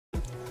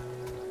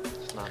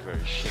It's not very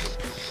shitty.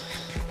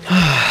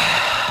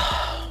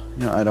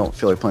 You know, I don't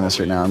feel like playing this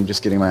right now. I'm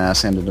just getting my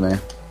ass handed to me.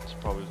 It's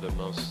probably the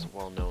most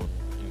well-known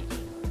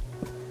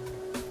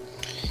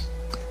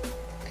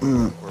indie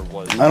game. Or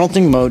was. I don't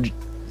think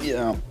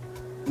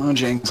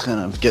Mojang's kind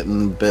of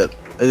getting a bit.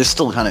 It's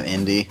still kind of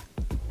indie,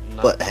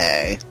 but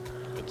hey,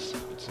 It's a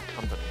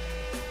company.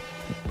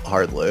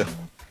 hardly. It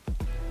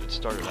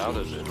started out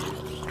as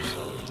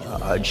indie, so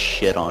I'd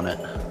shit on it.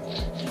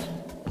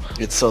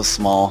 It's so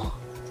small.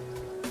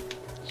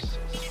 it's so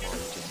small you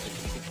just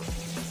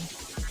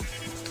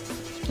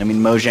think I mean,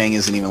 Mojang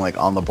isn't even like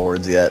on the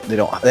boards yet. They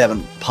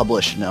haven't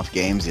published enough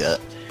games yet,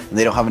 and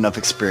they don't have enough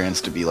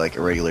experience to be like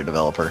a regular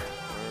developer.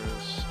 Where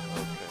is...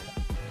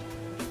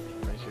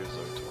 Okay. Right here's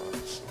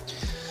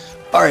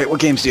Zotar. All right, what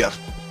games do you have?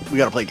 We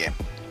gotta play a game.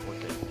 What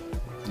game?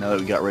 Now that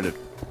we got rid of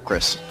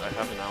Chris. I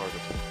have an hour to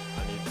play.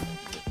 I need...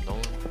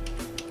 Nolan?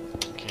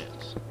 You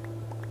can't.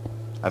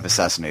 I've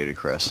assassinated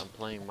Chris. I'm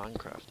playing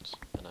Minecraft,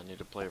 and I need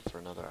to play it for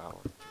another hour.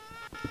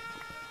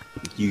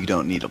 You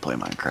don't need to play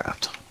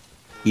Minecraft.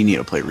 You need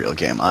to play a real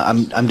game.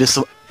 I'm just.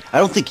 I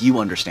don't think you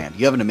understand.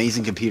 You have an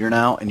amazing computer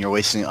now, and you're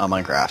wasting it on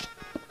Minecraft.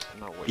 I'm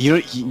not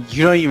waiting.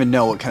 You don't even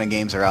know what kind of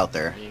games are out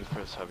there. Me and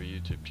Chris have a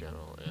YouTube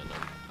channel, and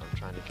I'm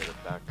trying to get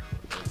it back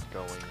and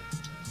going.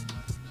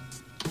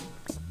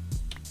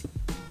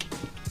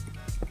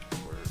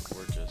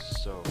 We're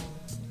just so...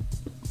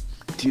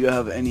 Do you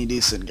have any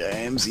decent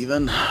games,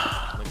 even?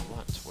 Like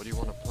what? What do you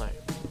want to play?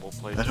 We'll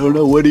play... I don't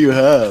know. What do you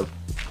have?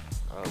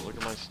 Look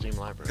at my Steam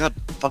library. God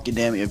fucking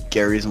damn it! You have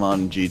Gary's Mod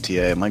and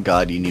GTA. My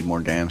God, you need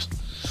more games.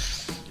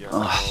 Yeah, Ugh.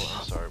 well,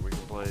 I'm sorry. We can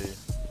play...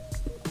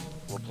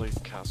 We'll play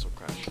Castle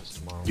Crashers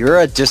tomorrow. You're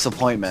a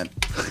disappointment.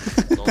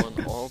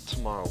 Nolan, all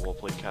tomorrow we'll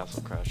play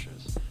Castle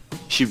Crashers.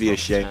 Should be From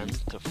ashamed.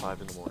 10 to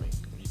 5 in the morning.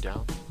 Are you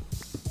down?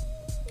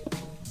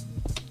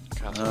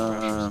 Castle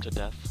Crashers to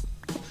death?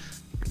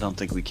 I don't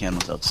think we can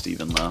without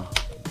Steven, though.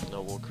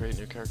 No, we'll create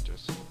new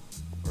characters.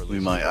 Or at We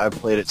least- might. I've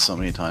played it so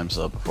many times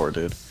though before,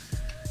 dude.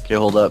 Okay,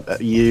 hold up.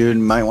 You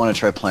might want to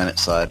try Planet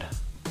Side.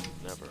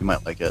 Never. You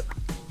might like it.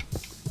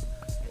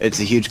 It's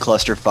a huge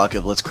clusterfuck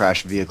of let's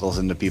crash vehicles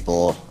into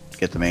people,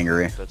 get them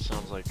angry. That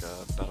sounds like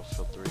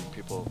Battlefield 3.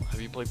 People, have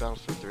you played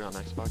Battlefield 3 on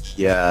Xbox?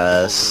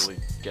 Yes.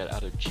 People literally get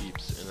out of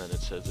jeeps and then it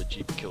says a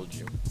jeep killed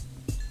you.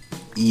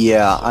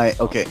 Yeah,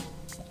 okay.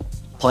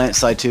 Planet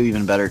Side 2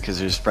 even better because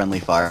there's friendly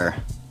fire.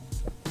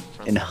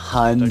 Friendly-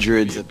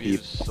 hundreds that of can be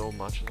abused so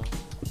much though.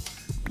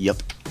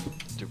 Yep.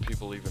 Do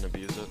people even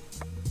abuse it?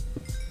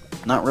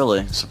 Not really,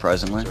 Is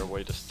surprisingly. there a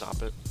way to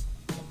stop it?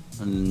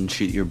 And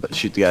shoot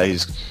the guy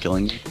who's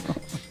killing you.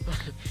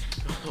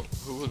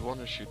 Who would want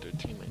to shoot their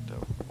teammate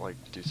though? Like,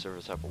 do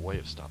servers have a way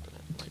of stopping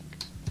it? Like,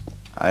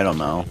 I don't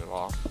know. turning it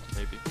off,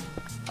 maybe?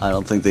 I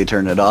don't think they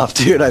turn it off,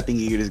 dude. I think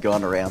you can just go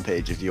on a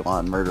rampage if you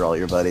want and murder all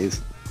your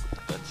buddies.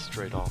 That's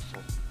straight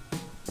awful.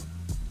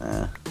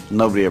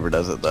 Nobody ever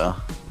does it though.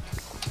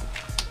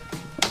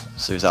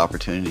 So there's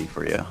opportunity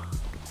for you.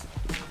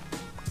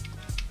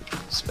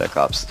 Spec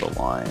Ops the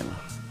line.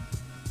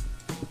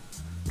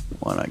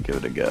 Why not give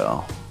it a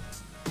go?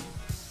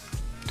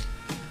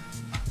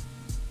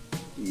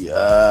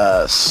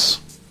 Yes.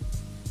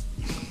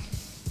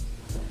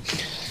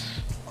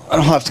 I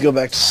don't have to go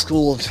back to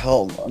school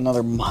until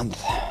another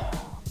month.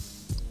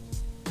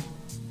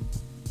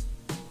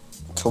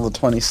 Until the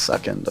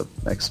 22nd of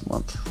next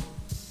month.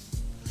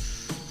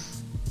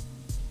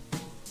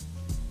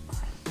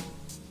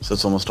 So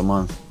it's almost a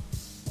month.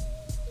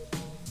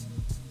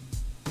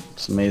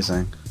 It's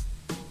amazing.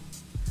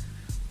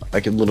 I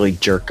could literally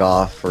jerk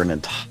off for an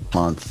entire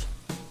month.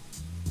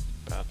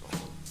 Bad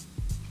one.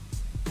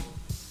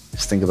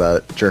 Just think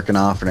about it. Jerking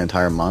off for an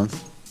entire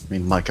month. I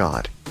mean, my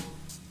God.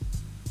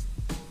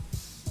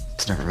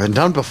 It's never been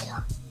done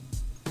before.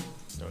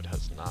 No, it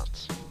has not.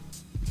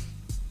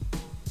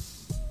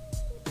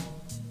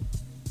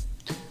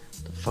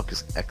 The fuck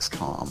is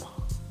XCOM?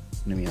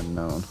 Enemy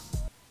unknown.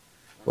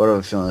 What do I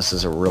have a feeling this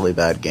is a really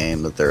bad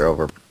game that they're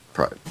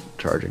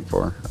overcharging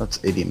for?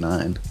 That's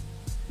 89.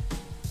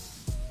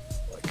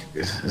 Like,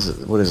 is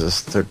it? What is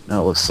this?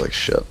 No, it looks like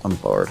shit. I'm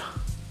bored.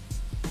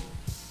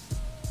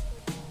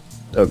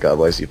 Oh God,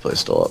 why is Uplay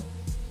still up?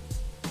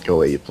 Go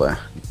away, Uplay.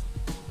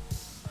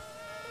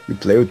 You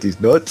play with these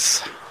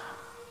nuts.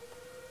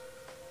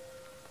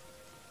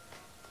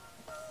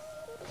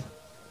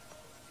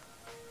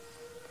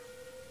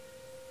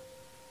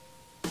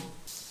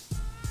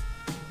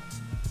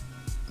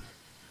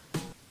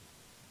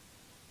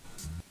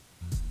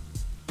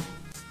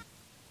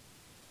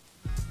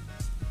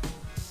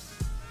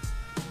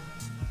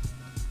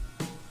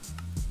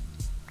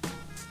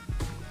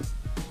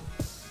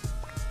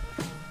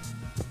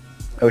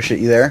 Oh shit,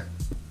 you there?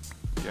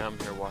 Yeah, I'm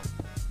here. Why?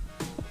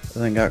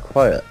 Everything got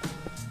quiet.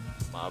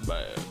 My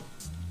bad.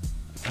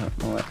 I don't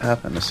know what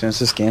happened as soon as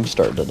this game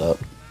started up.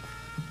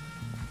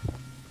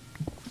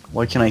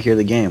 Why can't I hear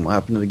the game? What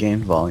happened to the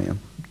game volume?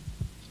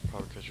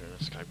 Probably because you're in a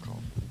Skype call.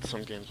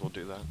 Some games will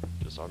do that.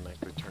 Just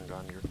automatically turn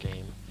on your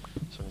game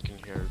so you can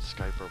hear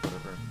Skype or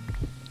whatever.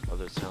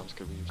 Other sounds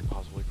could be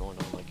possibly going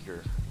on, like your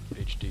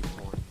HD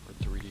porn or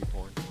 3D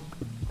porn. I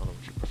don't know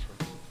what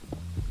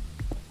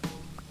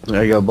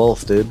There you go,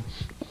 both, dude.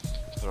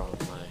 Throw on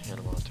my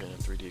Hannah Montana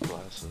 3D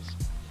glasses.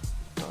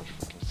 Dodge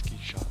fucking ski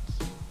shots.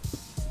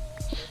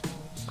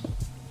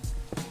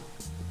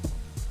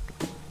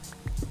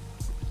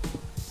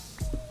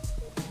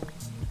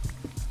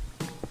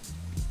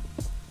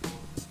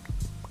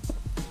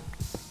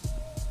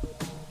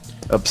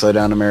 Upside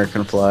down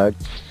American flag.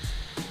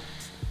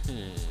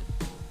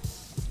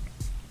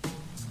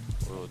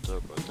 What's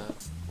up with that?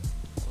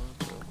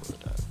 What's up with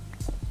that?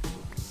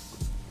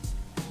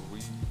 We...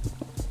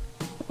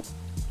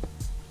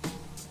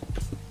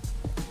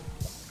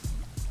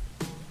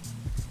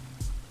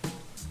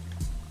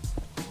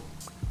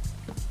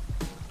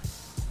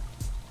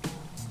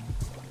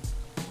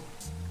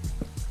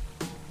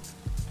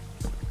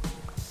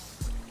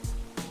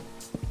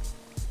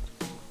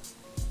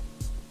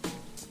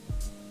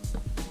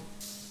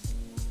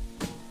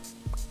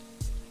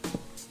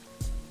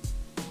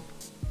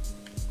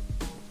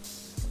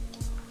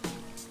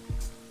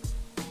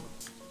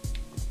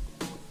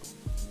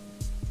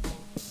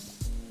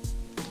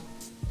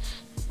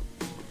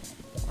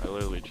 I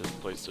literally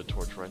just placed a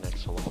torch right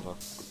next to lava.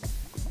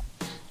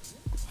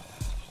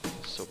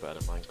 So bad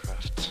at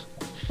Minecraft.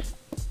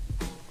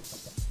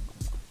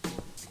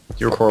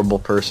 You're a horrible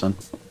person.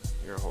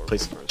 You're a horrible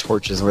Place person.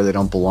 torches where they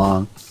don't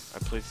belong. I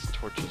placed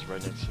torches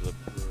right next to the,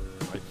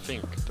 I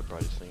think, the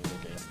brightest thing in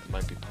the game. It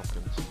might be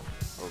pumpkins.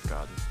 Oh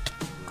god.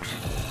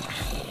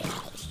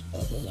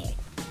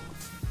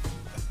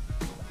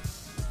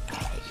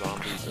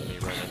 Zombies and me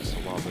right next to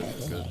lava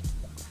isn't good.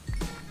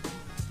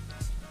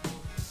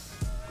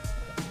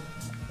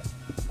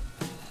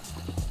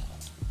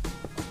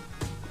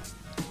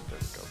 There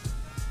we go.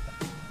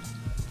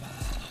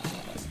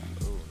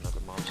 Oh,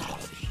 another monster.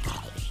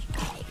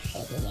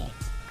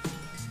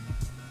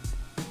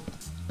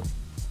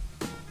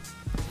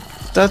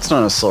 That's not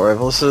an assault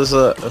rifle. This is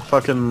a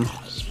fucking.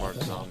 Smart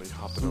zombie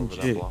hopping over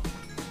that Gee. block.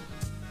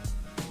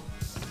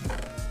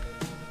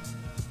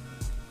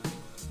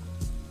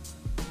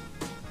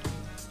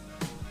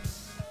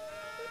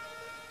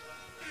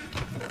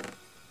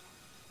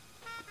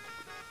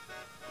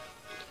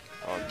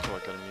 Oh, cool, I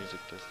got a music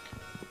disc.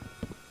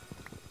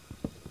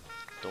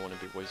 Don't want to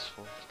be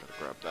wasteful. Gotta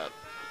grab that.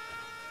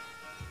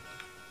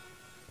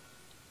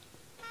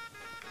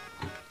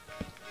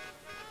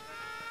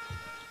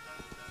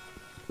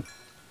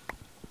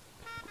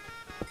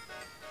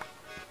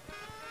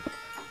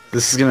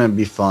 This is gonna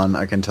be fun.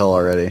 I can tell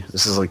already.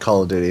 This is like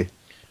Call of Duty,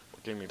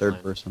 What game you third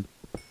playing? person.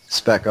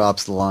 Spec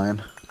Ops: The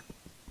Line.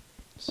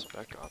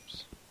 Spec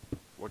Ops.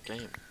 What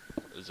game?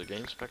 Is it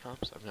game Spec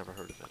Ops? I've never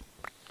heard of it.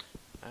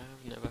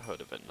 I've never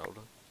heard of it,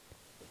 Nola.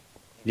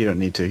 You don't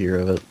need to hear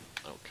of it.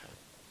 Okay.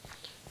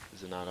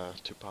 Is it not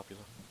too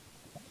popular?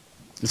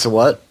 It's a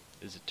what?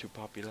 Is it too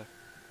popular?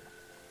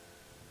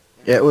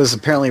 Yeah, it was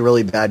apparently a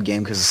really bad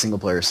game because the single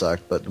player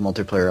sucked, but the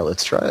multiplayer,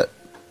 let's try it.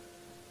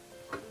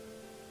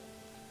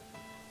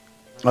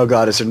 Oh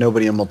god, is there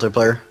nobody in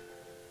multiplayer?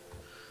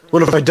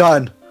 What have I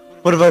done?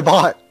 What have I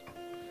bought?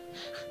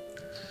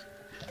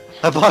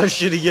 I bought a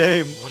shitty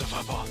game. What have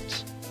I bought?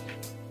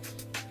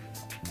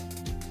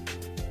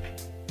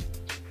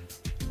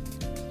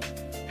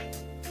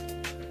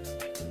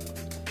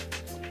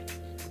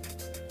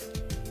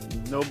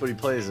 Nobody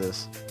plays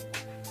this.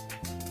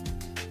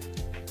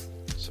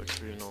 6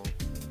 feet and all.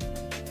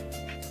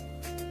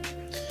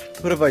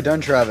 What have I done,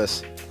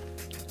 Travis? I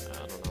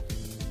don't know.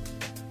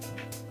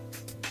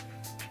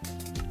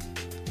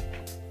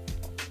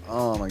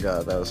 Oh my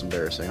god, that was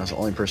embarrassing. I was the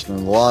only person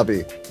in the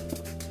lobby.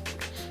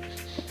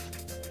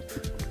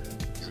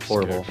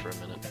 Horrible. Scared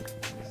for a minute.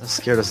 That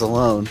scared us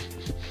alone.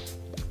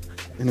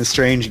 In a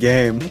strange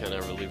game. Can't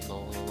ever leave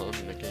Nolan alone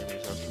in a game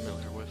he's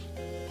unfamiliar with.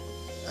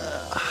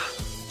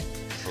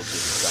 He'll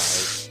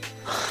just die.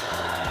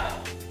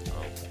 Oh.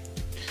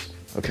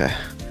 Okay.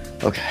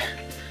 Okay.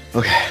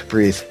 Okay.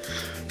 Breathe.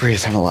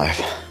 Breathe. I'm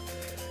alive.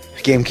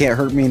 The game can't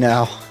hurt me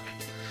now.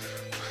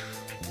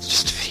 It's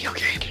just a video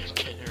game.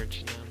 Can't hurt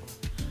you now.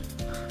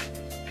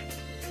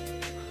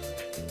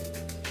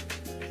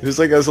 It was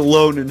like I was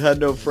alone and had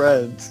no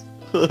friends.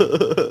 I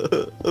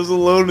was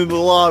alone in the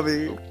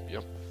lobby. Oh,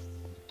 yep.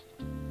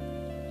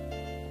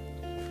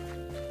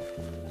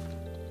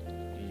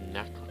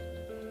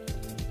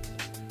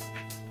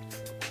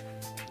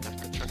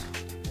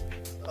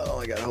 Oh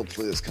my god,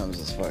 hopefully this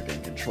comes as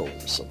fucking controller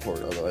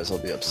support, otherwise I'll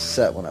be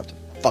upset when I have to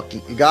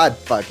fucking... God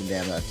fucking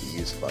damn, I have to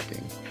use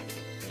fucking...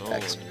 No, in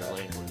Extra. your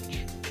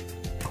language.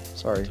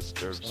 Sorry.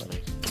 Disturbs me.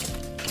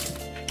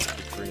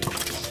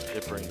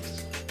 It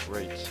brings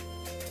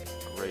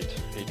great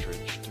hatred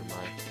to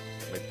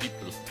my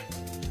people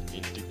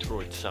in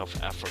Detroit,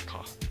 South Africa.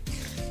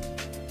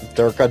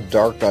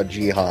 Darka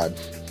Jihad.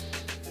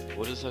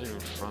 What is that even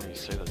from? You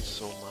say that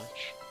so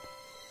much.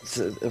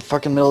 It's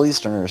fucking Middle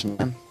Easterners,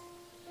 man.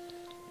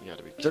 You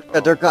gotta be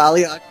Darka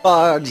Ali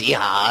Akbar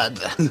Jihad.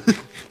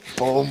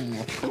 Boom.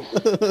 You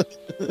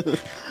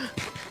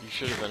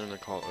should have been in the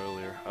call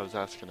earlier. I was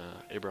asking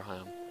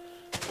Abraham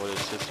what his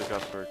sister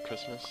got for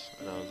Christmas,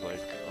 and I was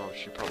like, oh,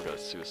 she probably got a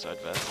suicide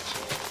vest.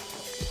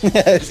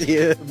 Is he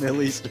a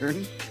Middle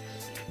Eastern?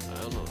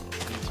 I don't know.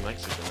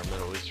 Mexican or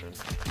Middle Eastern.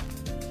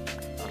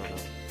 I don't know.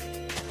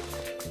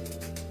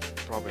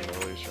 Probably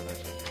Middle Eastern, I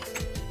think.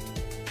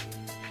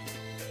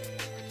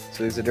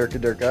 So he's a Durka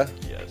Durka?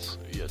 Yes,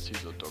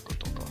 he's a Doko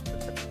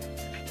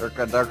Doko.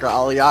 Durka Durka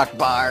Ali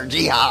Akbar,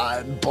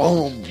 Jihad,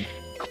 boom!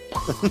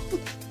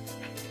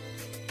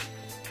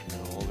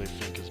 All they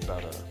think is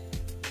about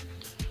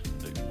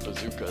the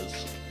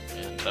bazookas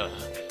and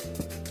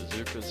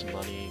bazookas,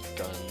 money,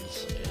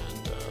 guns,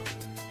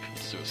 and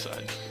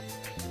suicide.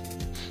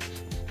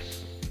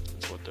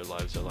 That's what their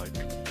lives are like.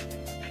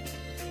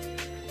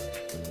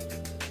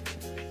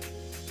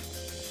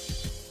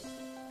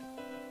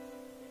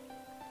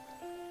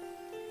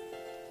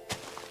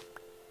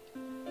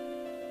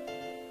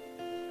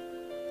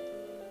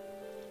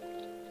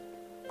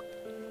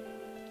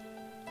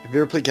 Have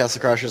you ever played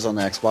Castle Crashers on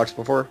the Xbox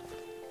before?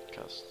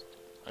 Cause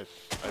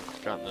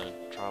I've gotten a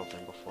trial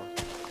thing before.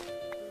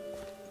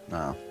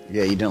 No.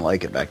 Yeah, you didn't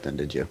like it back then,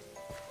 did you?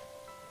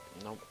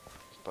 Nope,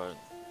 but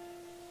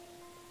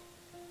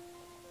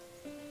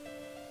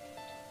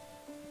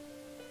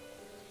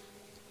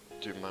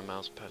dude, my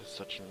mouse pad is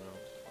such a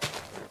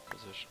weird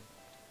position.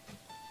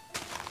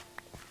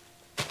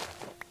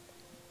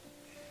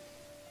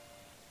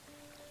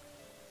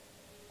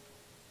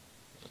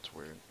 That's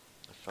weird.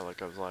 I felt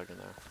like I was lagging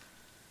there.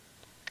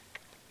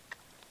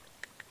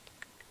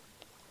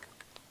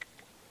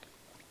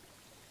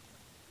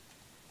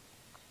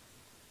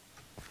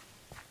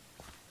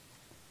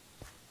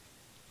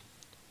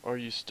 Are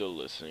you still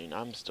listening?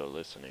 I'm still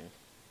listening.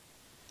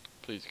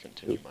 Please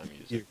continue my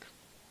music.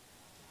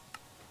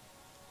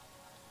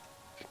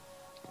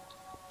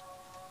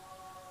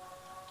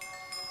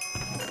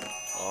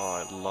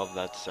 Oh, I love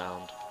that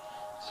sound.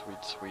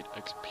 Sweet, sweet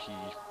XP.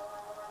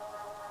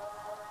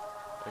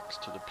 X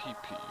to the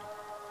PP.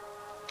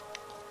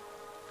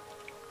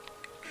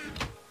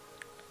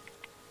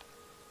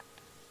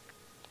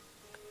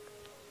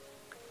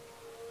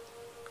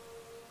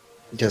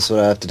 Guess what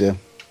I have to do?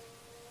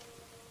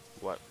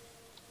 What?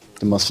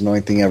 The most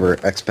annoying thing ever,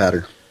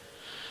 X-Patter.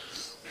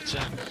 What's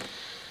that?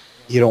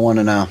 You don't want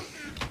to know.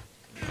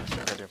 I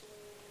think I do.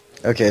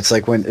 Okay, it's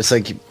like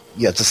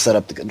you have to set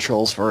up the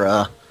controls for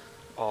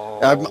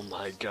Oh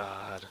my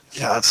god.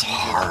 Yeah, it's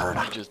hard.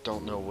 You just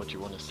don't know what you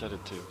want to set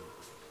it to.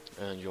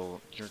 And you're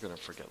gonna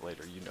forget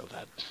later, you know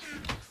that.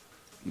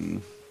 You're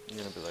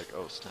gonna be like,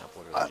 oh snap,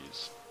 what are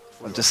these?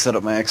 I have to set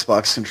up my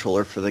Xbox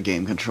controller for the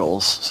game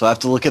controls. So I have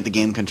to look at the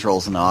game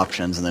controls and the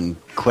options and then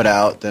quit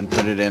out, then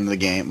put it into the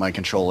game, my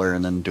controller,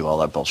 and then do all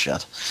that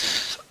bullshit.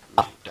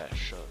 That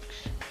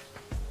shucks.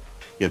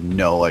 You have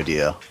no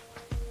idea.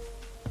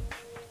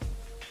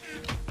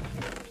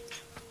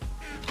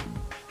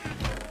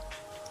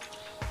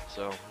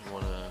 So, you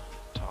wanna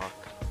talk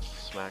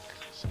smack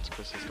since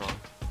Chris is gone?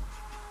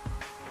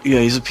 Yeah,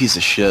 he's a piece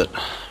of shit.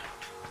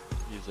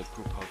 He's a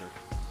poop hugger.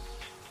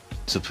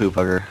 He's a poop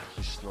hugger.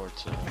 He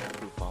snorts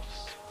poop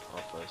off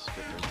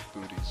strippers'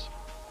 booties.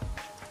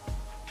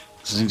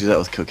 Doesn't he do that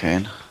with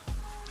cocaine?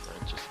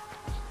 I just,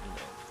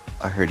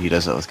 I heard he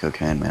does that with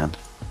cocaine, man.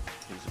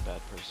 he's a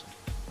bad person.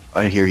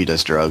 I hear he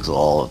does drugs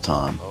all the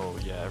time. Oh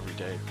yeah, every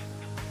day.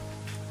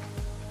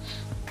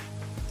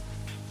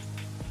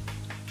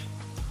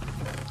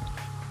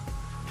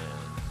 Man.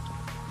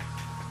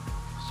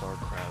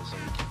 Sarcasm.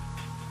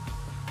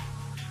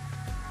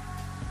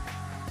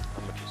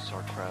 How much is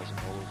sarcasm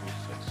all over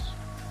your face?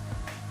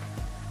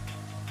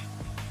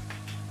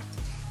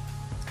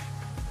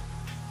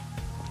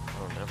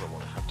 I don't ever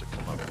want to have to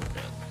come up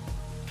again.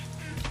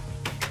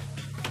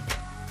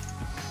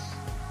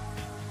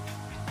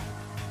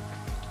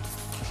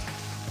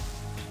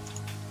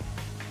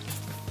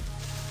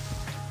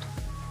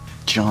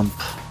 Jump.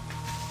 Man,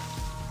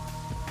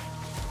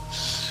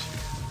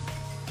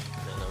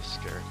 that was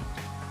scary.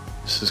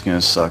 This is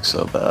gonna suck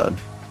so bad.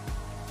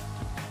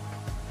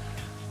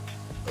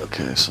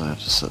 Okay, so I have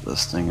to set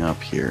this thing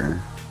up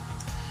here.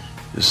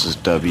 This is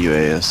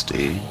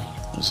WASD,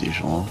 as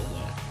usual.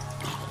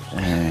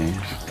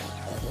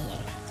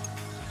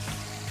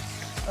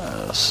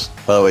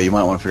 By the way, you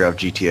might want to figure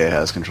out if GTA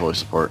has controller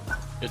support.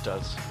 It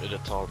does.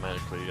 It's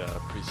automatically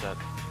preset,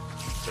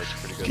 so it's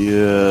pretty good.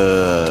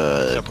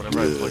 Good. Except whenever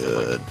I plug in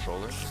my Good.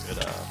 controller, it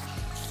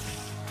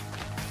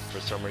for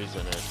some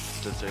reason it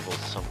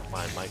disables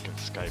my mic and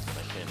Skype, and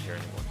I can't hear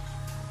anyone.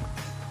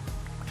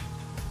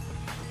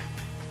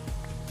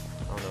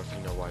 I don't know if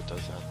you know why it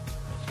does that.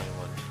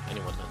 If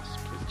anyone knows,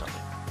 please tell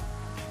me.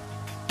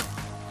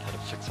 I had to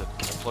fix it.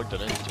 I plugged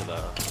it into one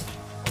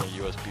of the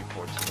USB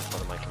ports in the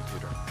front of my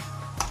computer.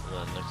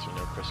 And then next thing you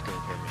know, Chris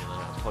couldn't hear me, and then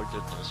I unplugged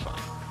it, and it was fine.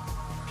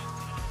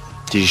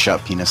 Did you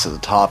shout penis at the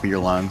top of your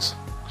lungs?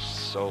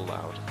 So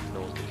loud,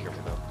 no one could hear me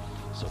though.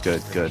 So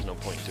Good, there's good. no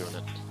point in doing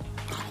it.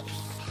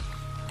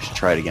 Just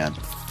try it again.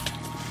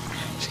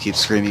 Just keep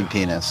screaming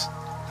penis.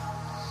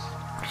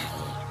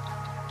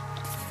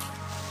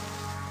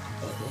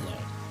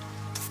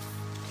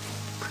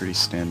 Pretty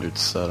standard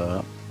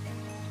setup.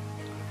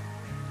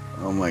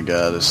 Oh my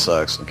god, this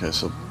sucks. Okay,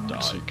 so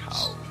Die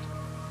cow.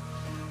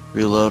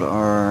 reload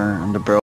our underbarrel.